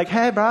up to you and are like,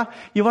 hey, bro,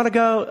 you want to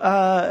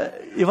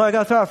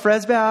go throw a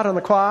frisbee out on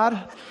the quad?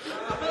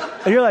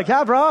 And you're like,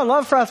 yeah, bro, I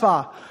love frisbee.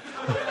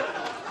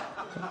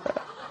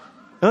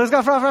 Let's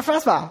go for a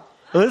frisbee.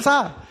 Let's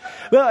have.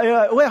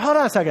 Well, wait, hold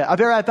on a second. I'll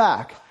be right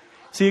back.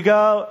 So you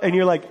go, and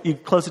you're like, you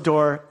close the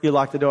door, you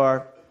lock the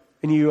door,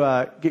 and you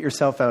get your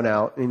cell phone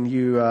out, and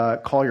you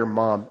call your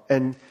mom.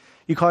 And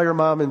you call your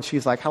mom, and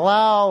she's like,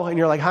 hello. And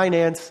you're like, hi,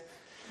 Nance.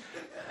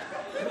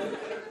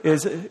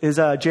 Is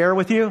Jer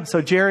with you?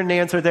 So Jer and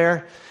Nance are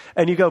there.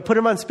 And you go, put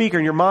them on speaker,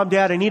 and your mom,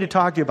 Dad, I need to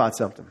talk to you about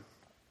something.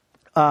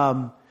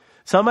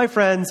 Some of my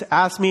friends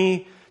asked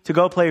me to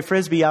go play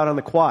Frisbee out on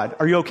the quad.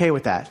 Are you okay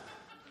with that?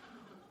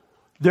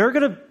 They're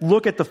going to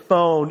look at the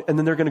phone, and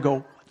then they're going to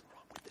go,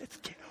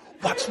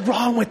 what's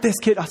wrong with this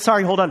kid? Oh,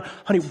 sorry, hold on.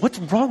 Honey, what's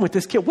wrong with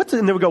this kid?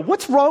 And they would go,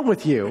 what's wrong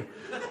with you?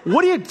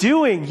 What are you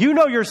doing? You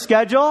know your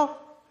schedule.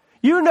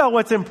 You know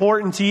what's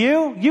important to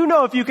you. You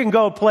know if you can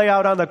go play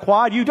out on the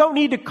quad. You don't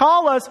need to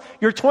call us.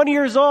 You're 20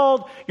 years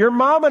old. Your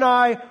mom and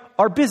I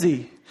are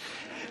busy.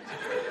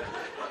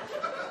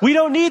 We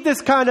don't need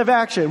this kind of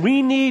action.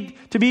 We need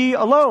to be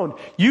alone.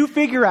 You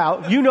figure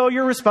out, you know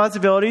your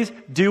responsibilities.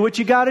 Do what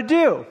you got to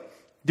do.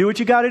 Do what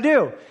you got to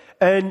do.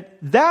 And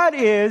that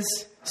is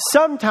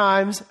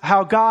sometimes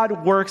how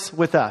God works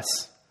with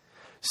us.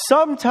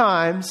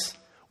 Sometimes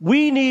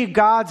we need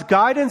God's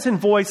guidance and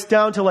voice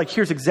down to like,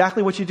 here's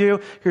exactly what you do,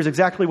 here's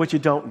exactly what you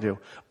don't do.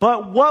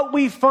 But what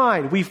we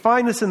find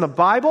this in the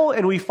Bible,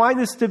 and we find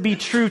this to be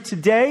true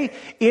today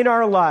in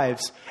our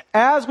lives.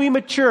 As we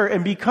mature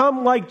and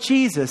become like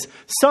Jesus,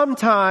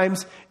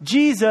 sometimes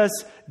Jesus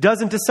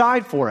doesn't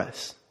decide for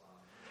us.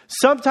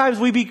 Sometimes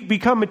we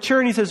become mature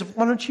and he says,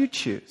 why don't you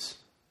choose?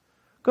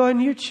 Go ahead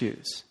and you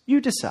choose. You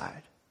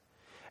decide.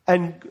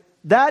 And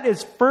that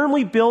is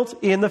firmly built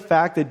in the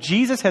fact that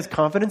Jesus has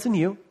confidence in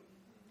you.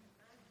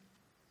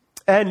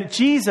 And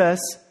Jesus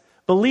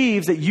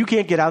believes that you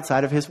can't get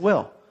outside of his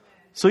will.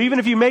 So even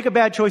if you make a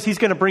bad choice, he's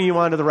going to bring you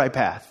onto the right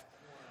path.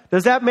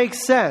 Does that make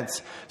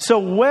sense? So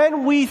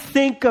when we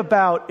think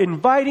about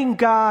inviting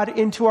God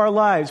into our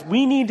lives,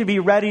 we need to be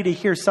ready to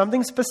hear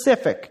something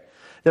specific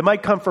that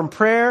might come from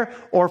prayer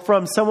or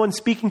from someone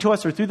speaking to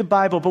us or through the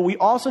Bible, but we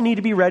also need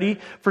to be ready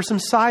for some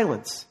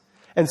silence.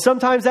 And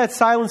sometimes that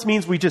silence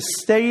means we just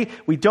stay,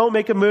 we don't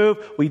make a move,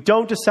 we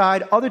don't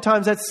decide. Other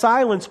times that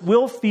silence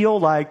will feel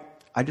like,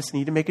 I just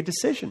need to make a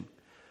decision,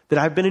 that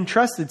I've been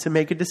entrusted to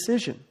make a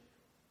decision.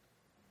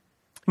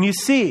 And you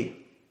see,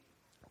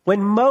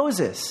 when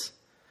Moses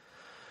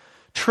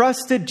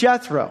trusted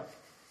Jethro,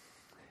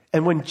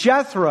 and when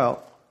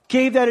Jethro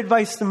gave that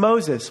advice to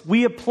Moses,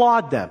 we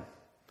applaud them.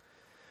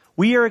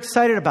 We are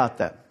excited about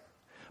them.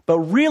 But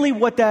really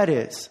what that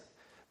is,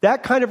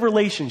 that kind of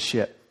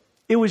relationship,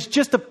 it was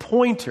just a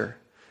pointer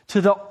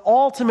to the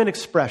ultimate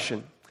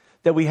expression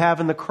that we have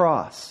in the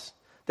cross.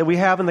 that we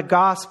have in the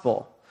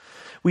gospel.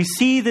 We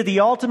see that the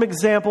ultimate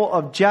example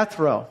of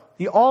Jethro,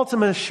 the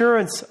ultimate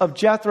assurance of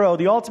Jethro,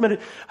 the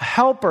ultimate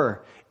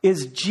helper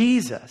is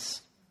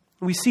Jesus.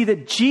 We see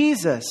that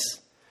Jesus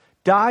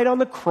died on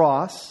the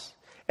cross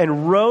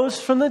and rose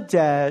from the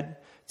dead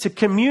to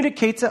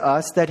communicate to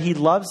us that he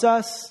loves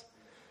us,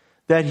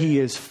 that he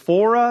is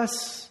for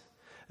us,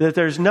 that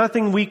there's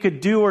nothing we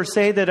could do or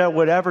say that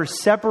would ever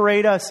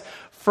separate us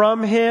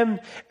from him.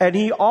 And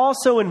he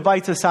also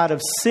invites us out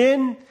of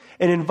sin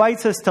and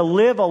invites us to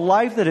live a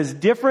life that is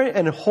different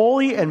and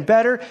holy and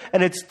better.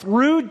 And it's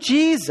through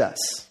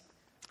Jesus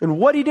and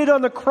what he did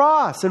on the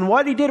cross and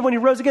what he did when he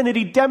rose again that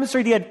he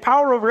demonstrated he had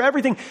power over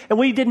everything. And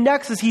what he did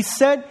next is he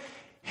sent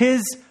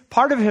his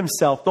part of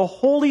himself, the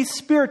Holy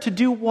Spirit, to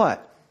do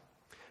what?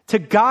 To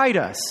guide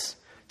us,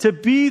 to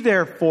be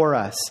there for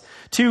us,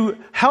 to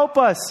help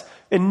us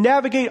and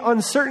navigate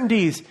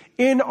uncertainties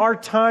in our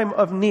time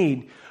of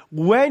need.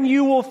 When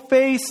you will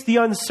face the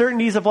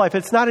uncertainties of life,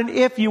 it's not an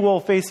if you will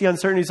face the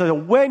uncertainties of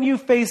life. When you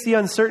face the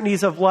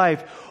uncertainties of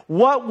life,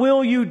 what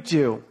will you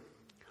do?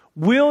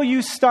 Will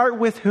you start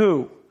with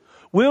who?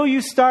 Will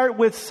you start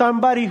with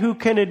somebody who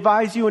can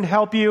advise you and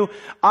help you?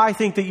 I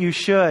think that you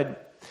should.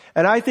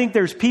 And I think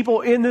there's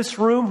people in this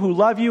room who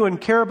love you and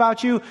care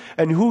about you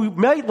and who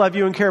might love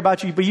you and care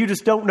about you, but you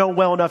just don't know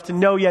well enough to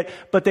know yet.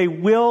 But they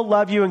will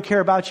love you and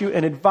care about you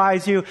and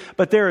advise you.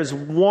 But there is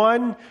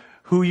one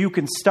who you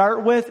can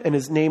start with, and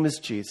his name is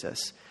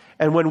Jesus.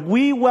 And when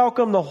we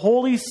welcome the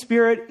Holy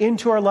Spirit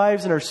into our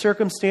lives and our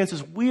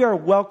circumstances, we are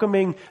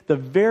welcoming the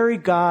very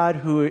God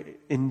who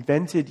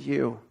invented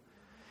you.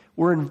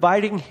 We're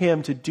inviting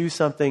him to do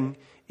something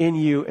in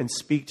you and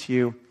speak to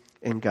you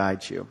and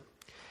guide you.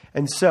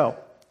 And so,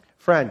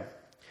 friend,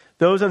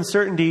 those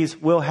uncertainties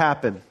will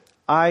happen.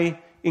 I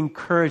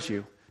encourage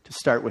you to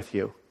start with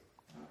you.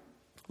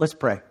 Let's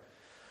pray.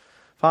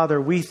 Father,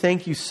 we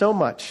thank you so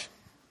much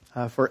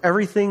for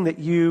everything that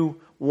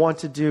you want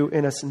to do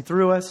in us and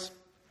through us.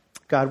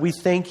 God, we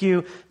thank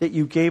you that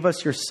you gave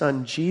us your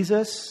son,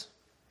 Jesus.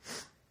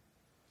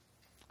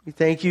 We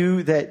thank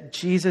you that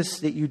Jesus,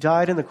 that you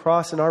died on the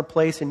cross in our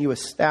place and you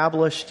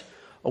established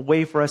a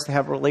way for us to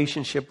have a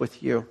relationship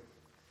with you.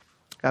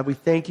 God, we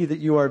thank you that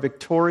you are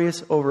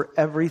victorious over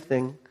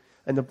everything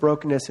and the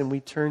brokenness, and we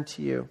turn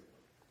to you.